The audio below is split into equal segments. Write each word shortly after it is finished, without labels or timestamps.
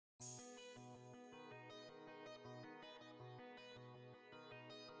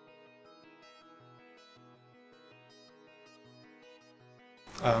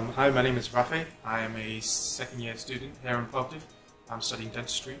Hi, my name is Rafe. I am a second year student here in Plovdiv. I'm studying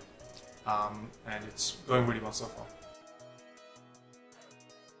dentistry, and it's going really well so far.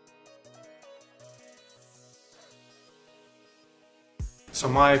 So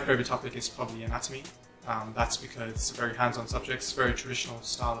my favorite topic is probably anatomy. That's because it's a very hands-on subject, it's a very traditional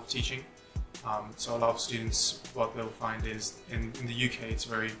style of teaching. So a lot of students, what they'll find is in the UK, it's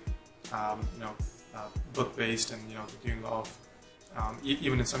very book-based, and they're doing a lot of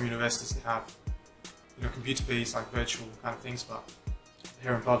even in some universities they have computer-based, like virtual kind of things. But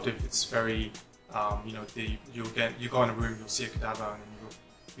here in Plovdiv, it's very you go in a room, you'll see a cadaver, and then you'll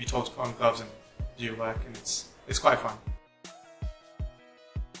be told to put on gloves and do your work, and it's quite fun.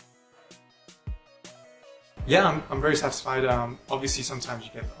 Yeah, I'm very satisfied. Obviously, sometimes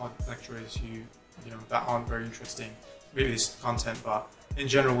you get odd lecturers who that aren't very interesting, really it's the content, but in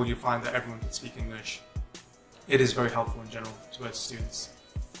general you find that everyone can speak English. It is very helpful in general towards students.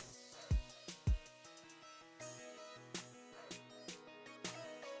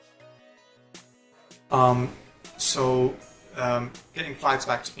 Getting flights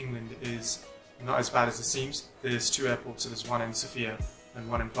back to England is not as bad as it seems. There's two airports, so there's one in Sofia and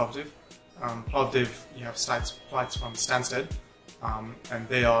one in Plovdiv. Plovdiv, you have flights from Stansted, and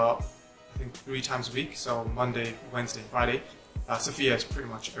they are, I think, 3 times a week, so Monday, Wednesday, Friday. Sofia is pretty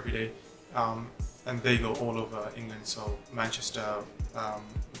much every day, and they go all over England, so Manchester,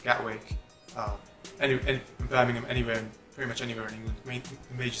 Gatwick, Birmingham, pretty much anywhere in England,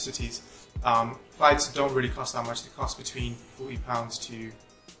 major cities. Flights don't really cost that much. They cost between £40 to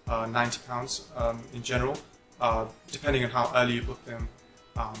 £90 in general, depending on how early you book them.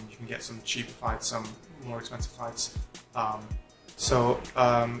 You can get some cheaper flights, some more expensive flights.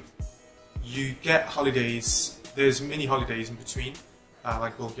 You get holidays. There's mini holidays in between,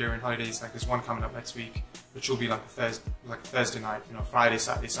 like Bulgarian holidays. Like there's one coming up next week, which will be like a Thursday night, Friday,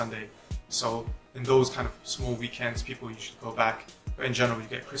 Saturday, Sunday. So in those kind of small weekends, people usually go back. But in general, you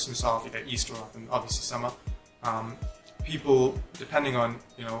get Christmas off, you get Easter off, and obviously summer. People, depending on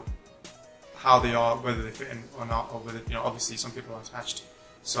how they are, whether they fit in or not, or whether obviously some people are attached.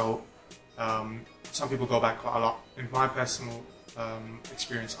 So some people go back quite a lot. In my personal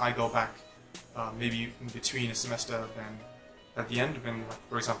experience, I go back maybe in between a semester and at the end, when, like,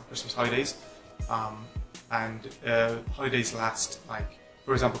 for example, Christmas holidays. Holidays last, like,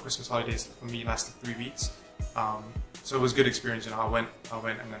 for example, Christmas holidays for me lasted 3 weeks. So it was a good experience. I went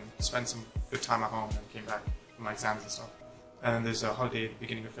and then spent some good time at home and came back for my exams and stuff. And then there's a holiday at the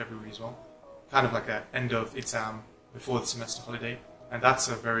beginning of February as well, kind of like an end of exam before the semester holiday, and that's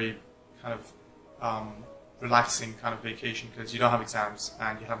a very kind of relaxing kind of vacation because you don't have exams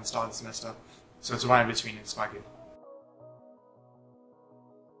and you haven't started the semester, so it's right in between. It's quite good.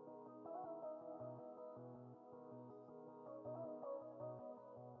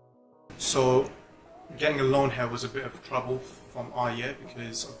 So getting a loan here was a bit of trouble from our year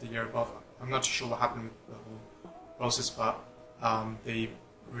because of the year above. I'm not too sure what happened with the whole process, but they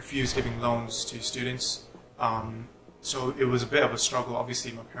refused giving loans to students. So it was a bit of a struggle.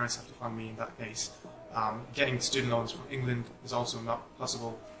 Obviously, my parents have to fund me in that case. Getting student loans from England is also not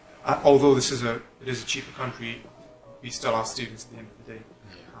possible. Although it is a cheaper country, we still are students at the end of the day.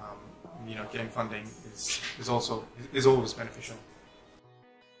 Getting funding is always beneficial.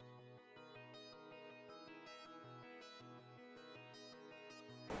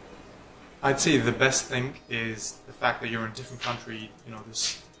 I'd say the best thing is the fact that you're in a different country.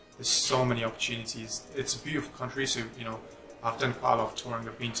 There's so many opportunities. It's a beautiful country, so I've done quite a lot of touring.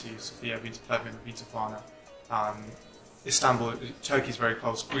 I've been to Sofia, I've been to Plovdiv, I've been to Varna. Istanbul, Turkey is very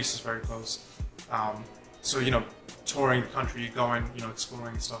close, Greece is very close. Touring the country, going,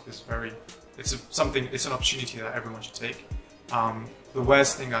 exploring stuff is it's an opportunity that everyone should take. The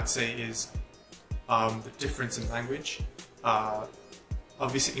worst thing I'd say is the difference in language.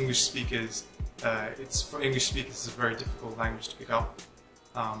 Obviously, English speakers, for English speakers, it's a very difficult language to pick up.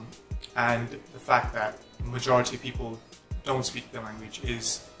 And the fact that the majority of people don't speak the language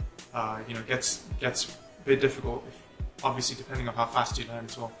is, gets a bit difficult. Obviously, depending on how fast you learn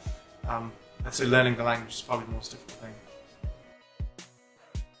as well. I'd say learning the language is probably the most difficult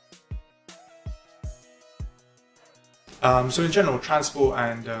thing. So in general, transport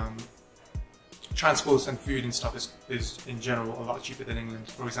and food and stuff is in general a lot cheaper than England.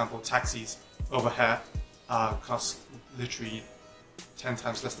 For example, taxis over here cost literally 10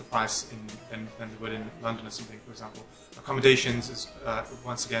 times less the price than they would in London or something, for example. Accommodations is,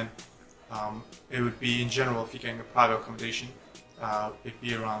 once again, it would be in general, if you're getting a private accommodation, it'd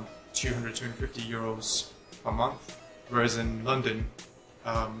be around 200, 250 euros per month, whereas in London,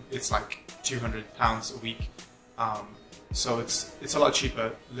 it's like £200 a week. so it's a lot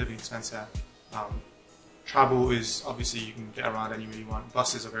cheaper living expense here. Travel is obviously you can get around anywhere you want.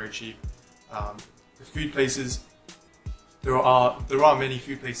 Buses are very cheap. The food places, there are many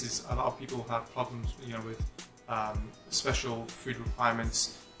food places. A lot of people have problems, with special food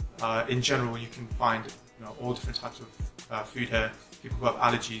requirements. In general, you can find all different types of food here. People who have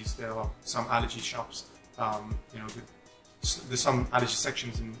allergies, there are some allergy shops. There's some allergy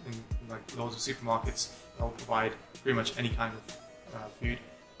sections in like loads of supermarkets that will provide pretty much any kind of food.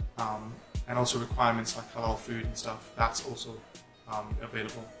 And also requirements like halal food and stuff, that's also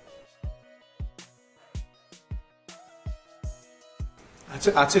available.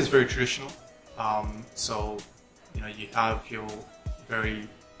 I'd say it's very traditional. So, you have your very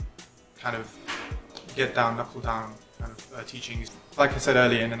kind of get down, knuckle down kind of teachings. Like I said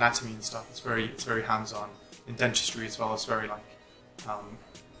earlier, in anatomy and stuff, it's very hands-on. In dentistry as well, it's very like,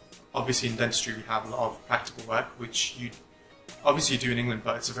 obviously in dentistry we have a lot of practical work, which you obviously do in England,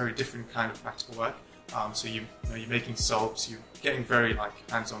 but it's a very different kind of practical work. So you're making soaps, you're getting very like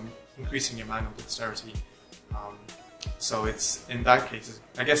hands-on, increasing your manual dexterity. So it's, in that case,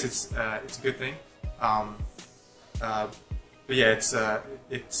 I guess it's a good thing. But yeah,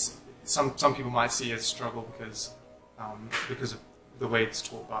 it's some people might see it as a struggle because of the way it's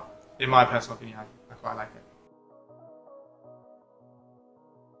taught. But in my personal opinion, I quite like it.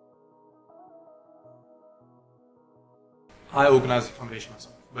 I organise the accommodation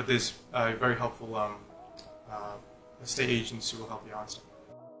myself, but there's very helpful estate agents who will help you out and stuff.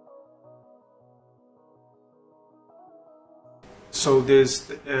 So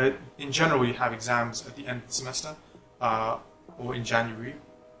there's, in general, you have exams at the end of the semester or in January,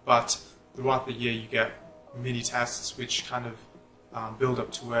 but throughout the year you get mini tests which kind of build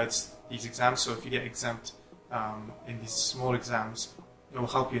up towards these exams. So if you get exempt in these small exams, it will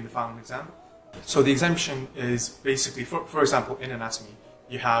help you in the final exam. So the exemption is basically, for example, in anatomy,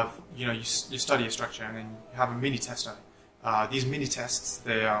 you have, you study a structure and then you have a mini test on it. These mini tests,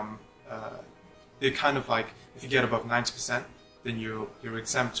 they're kind of like, if you get above 90%, then you're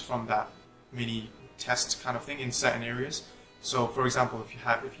exempt from that mini test kind of thing in certain areas. So, for example, if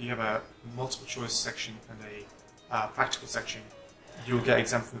you have a multiple choice section and a practical section, you'll get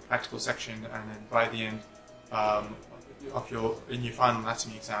exempt from the practical section, and then by the end in your final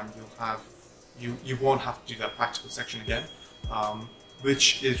anatomy exam, you won't have to do that practical section again,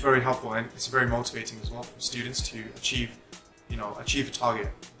 which is very helpful, and it's very motivating as well for students to achieve a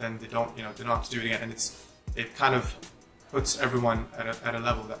target. Then they don't have to do it again, and it kind of puts everyone at a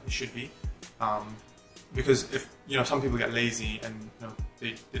level that they should be, because if some people get lazy and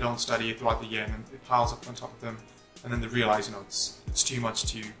they don't study throughout the year, and then it piles up on top of them, and then they realize it's too much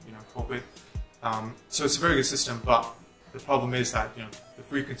to cope with. So it's a very good system, but the problem is that the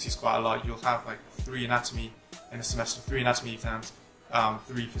frequency is quite a lot. You'll have like 3 anatomy in a semester, 3 anatomy exams,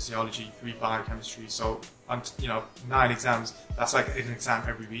 3 physiology, 3 biochemistry. So 9 exams. That's like an exam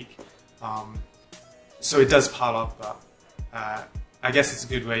every week. So it does pile up, but I guess it's a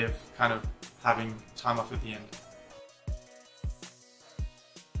good way of kind of having time off at the end.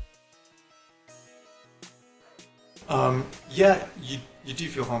 Yeah, you do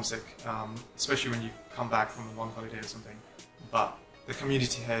feel homesick, especially when you come back from a long holiday or something. But the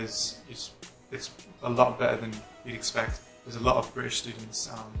community here it's a lot better than you'd expect. There's a lot of British students,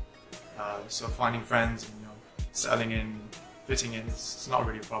 so finding friends and settling in, fitting in, it's not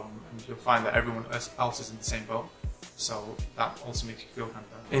really a problem, and you'll find that everyone else is in the same boat. So that also makes you feel kind of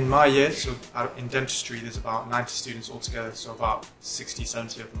better. In my year, so in dentistry, there's about 90 students altogether, so about 60,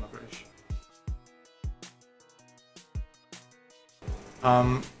 70 of them are British.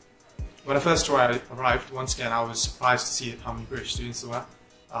 When I first arrived, once again, I was surprised to see how many British students there were,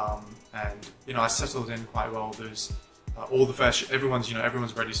 and I settled in quite well. There's all the everyone's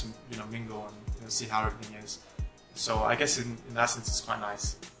ready to mingle and see how everything is. So I guess in that sense, it's quite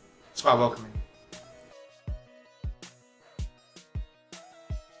nice. It's quite welcoming.